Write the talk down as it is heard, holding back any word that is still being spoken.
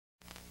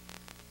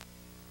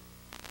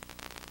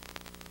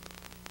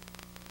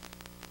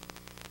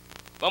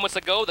Moments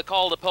ago, the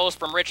call to post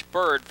from Rich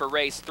Bird for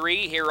race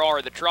 3. Here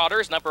are the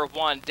trotters. Number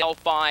 1,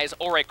 Delphi's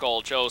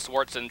Oracle, Joe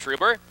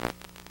Swartzentruber.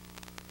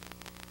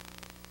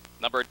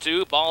 Number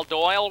 2, Ball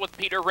Doyle with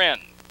Peter Wren.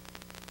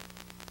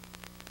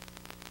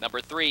 Number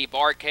 3,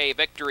 Barquet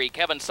Victory,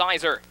 Kevin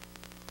Sizer.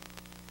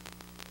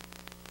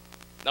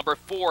 Number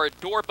 4,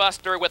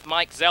 Doorbuster with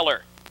Mike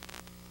Zeller.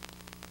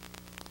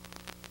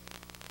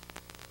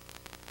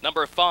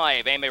 Number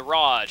 5, A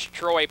Mirage,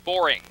 Troy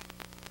Boring.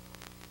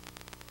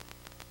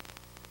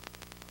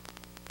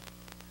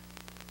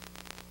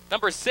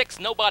 Number 6,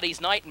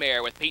 Nobody's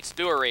Nightmare with Pete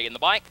Steury in the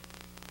bike.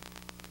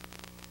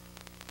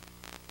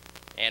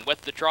 And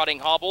with the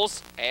trotting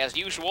hobbles, as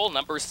usual,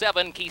 number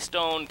 7,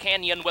 Keystone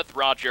Canyon with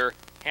Roger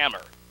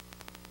Hammer.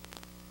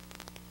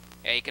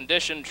 A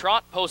conditioned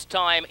trot, post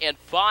time in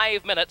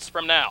 5 minutes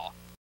from now.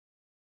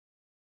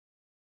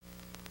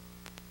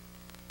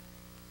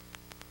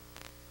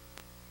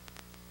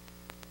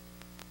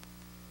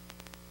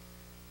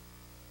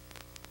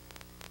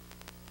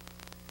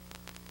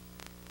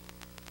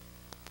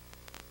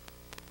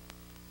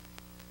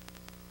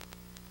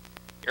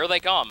 Here they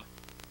come.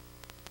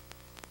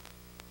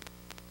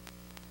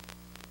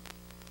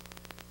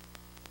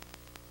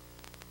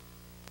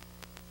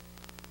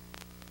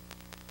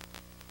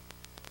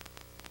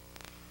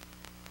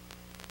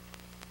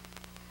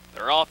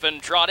 They're off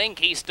and trotting.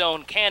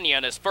 Keystone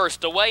Canyon is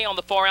first away on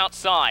the far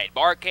outside.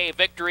 Barquet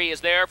Victory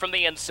is there from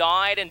the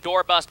inside, and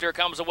Doorbuster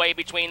comes away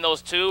between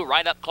those two,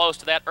 right up close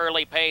to that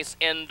early pace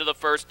into the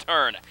first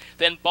turn.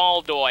 Then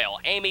Ball Doyle,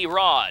 Amy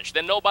Raj,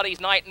 then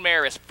Nobody's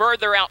Nightmare is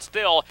further out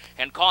still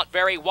and caught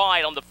very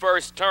wide on the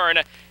first turn.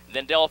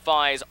 Then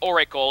Delphi's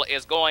Oracle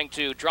is going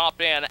to drop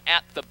in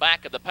at the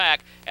back of the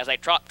pack as they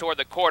trot toward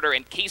the quarter,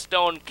 and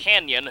Keystone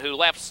Canyon, who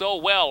left so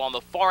well on the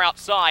far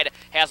outside,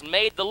 has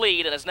made the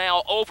lead and is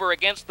now over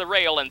against the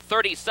rail in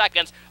 30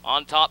 seconds,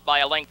 on top by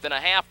a length and a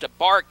half to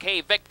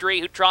Barquet Victory,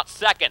 who trots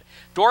second.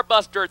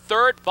 Doorbuster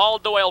third, Ball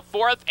Doyle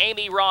fourth,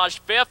 Amy Raj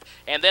fifth,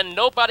 and then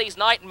Nobody's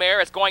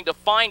Nightmare is going to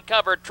find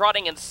cover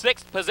trotting in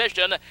sixth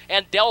position,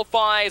 and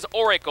Delphi's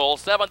Oracle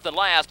seventh and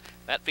last.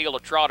 That field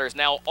of trotters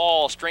now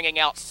all stringing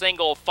out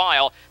single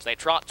file as they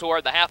trot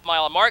toward the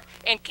half-mile mark,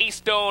 and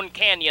Keystone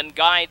Canyon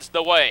guides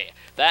the way.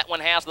 That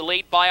one has the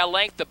lead by a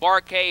length to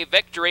Barquet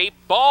Victory.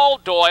 Ball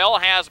Doyle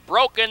has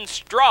broken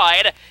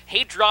stride.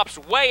 He drops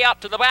way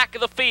out to the back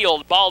of the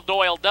field. Ball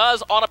Doyle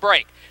does on a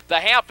break.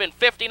 The half in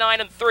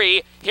 59 and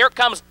 3. Here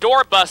comes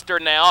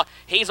Doorbuster now.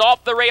 He's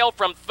off the rail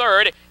from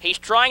third. He's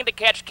trying to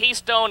catch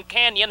Keystone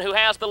Canyon, who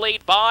has the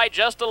lead by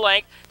just a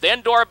length.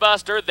 Then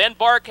Doorbuster, then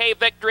Barquet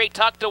Victory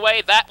tucked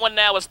away. That one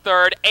now is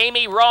third.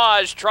 Amy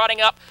Raj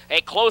trotting up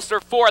a closer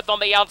fourth on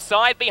the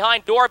outside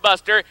behind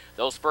Doorbuster.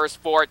 Those first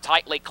four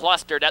tightly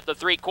clustered at the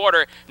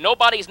three-quarter.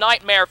 Nobody's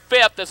Nightmare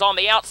fifth is on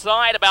the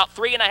outside, about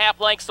 3.5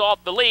 lengths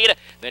off the lead.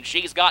 Then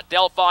she's got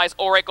Delphi's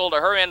Oracle to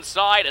her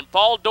inside, and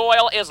Ball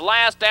Doyle is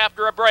last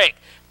after a break.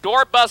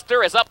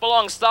 Doorbuster is up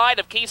alongside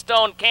of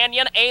Keystone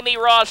Canyon. Amy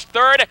Raj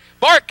third.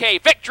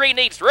 Barquet Victory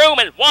needs room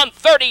in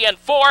 1:30 and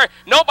 4.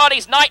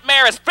 Nobody's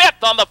Nightmare is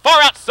fifth on the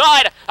far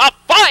outside. A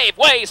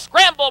five-way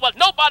scramble with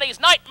Nobody's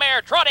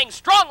Nightmare trotting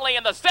strongly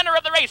in the center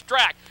of the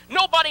racetrack.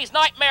 Nobody's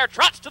Nightmare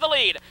trots to the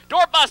lead.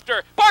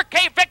 Doorbuster,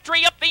 Barquet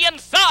Victory up the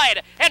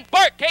inside, and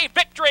Barquet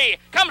Victory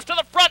comes to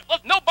the front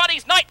with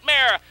Nobody's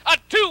Nightmare. A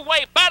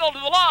two-way battle to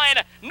the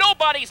line.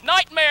 Nobody's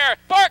Nightmare,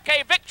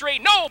 Barquet Victory,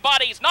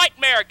 Nobody's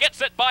Nightmare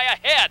gets it by a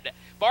head.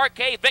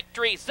 Barquet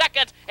Victory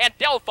second, and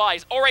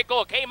Delphi's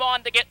Oracle came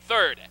on to get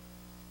third.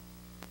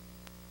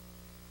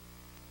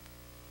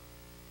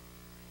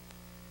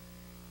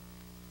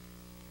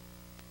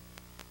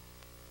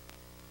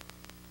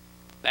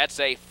 That's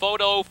a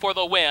photo for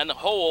the win.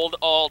 Hold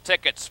all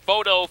tickets.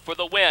 Photo for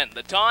the win.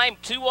 The time,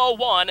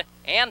 2:01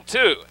 and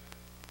 2.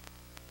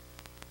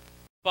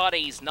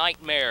 Nobody's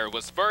Nightmare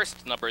was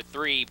first. Number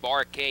 3,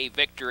 Barquet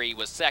Victory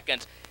was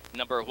second.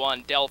 Number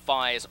 1,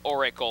 Delphi's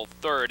Oracle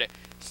third.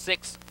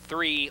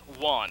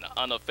 6-3-1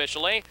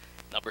 unofficially.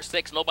 Number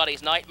 6,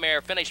 Nobody's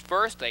Nightmare finished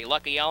first. A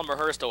Lucky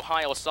Almahurst,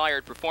 Ohio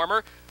sired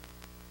performer.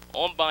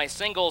 Owned by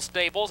Single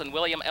Stables and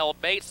William L.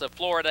 Bates of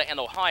Florida and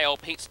Ohio.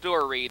 Pete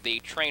Steury, the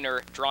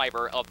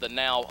trainer-driver of the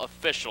now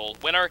official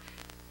winner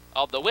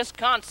of the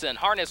Wisconsin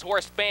Harness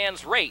Horse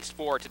Fans race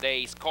for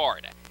today's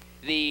card.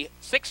 The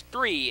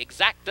 6'3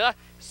 Exacta,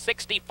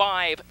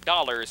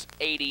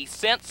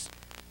 $65.80.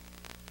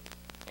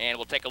 And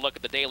we'll take a look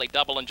at the daily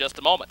double in just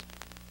a moment.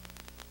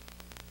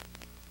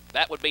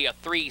 That would be a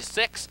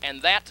 3-6,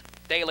 and that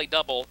daily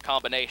double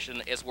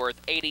combination is worth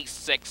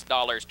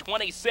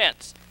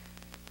 $86.20.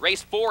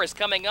 Race 4 is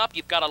coming up.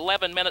 You've got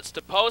 11 minutes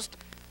to post.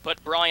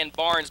 Put Brian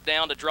Barnes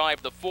down to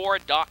drive the 4.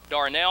 Doc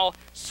Darnell.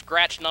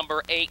 Scratch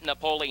number 8,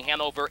 Napoli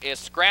Hanover, is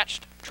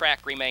scratched.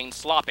 Track remains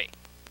sloppy.